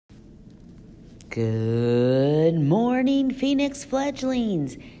Good morning, Phoenix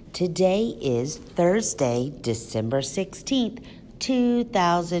fledglings. Today is Thursday, December 16th,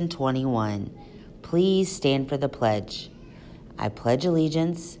 2021. Please stand for the pledge. I pledge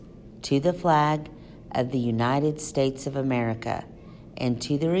allegiance to the flag of the United States of America and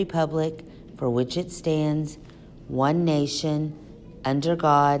to the republic for which it stands, one nation, under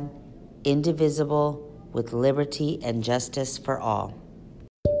God, indivisible, with liberty and justice for all.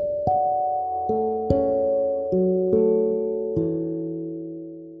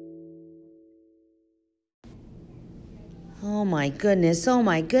 Oh my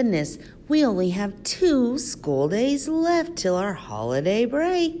goodness. We only have 2 school days left till our holiday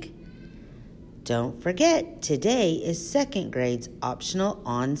break. Don't forget, today is 2nd grade's optional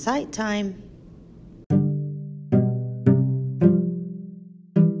on-site time.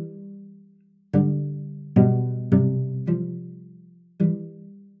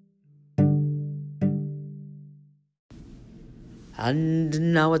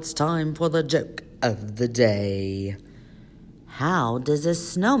 And now it's time for the joke of the day. How does a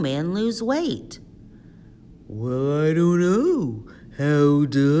snowman lose weight? Well, I don't know. How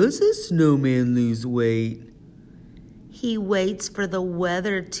does a snowman lose weight? He waits for the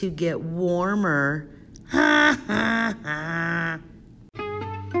weather to get warmer. Ha ha ha.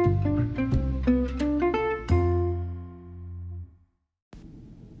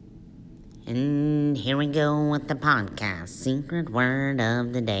 And here we go with the podcast secret word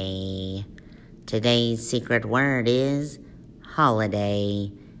of the day. Today's secret word is holiday.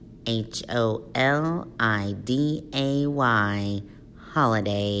 Holiday.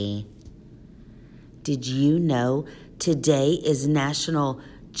 Holiday. Did you know today is National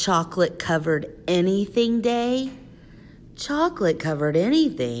Chocolate Covered Anything Day? Chocolate covered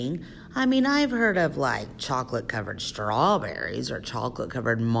anything? I mean, I've heard of like chocolate covered strawberries or chocolate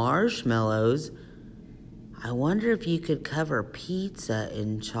covered marshmallows. I wonder if you could cover pizza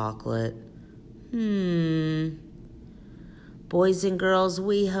in chocolate. Boys and girls,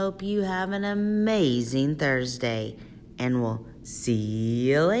 we hope you have an amazing Thursday, and we'll see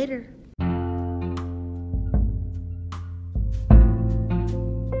you later.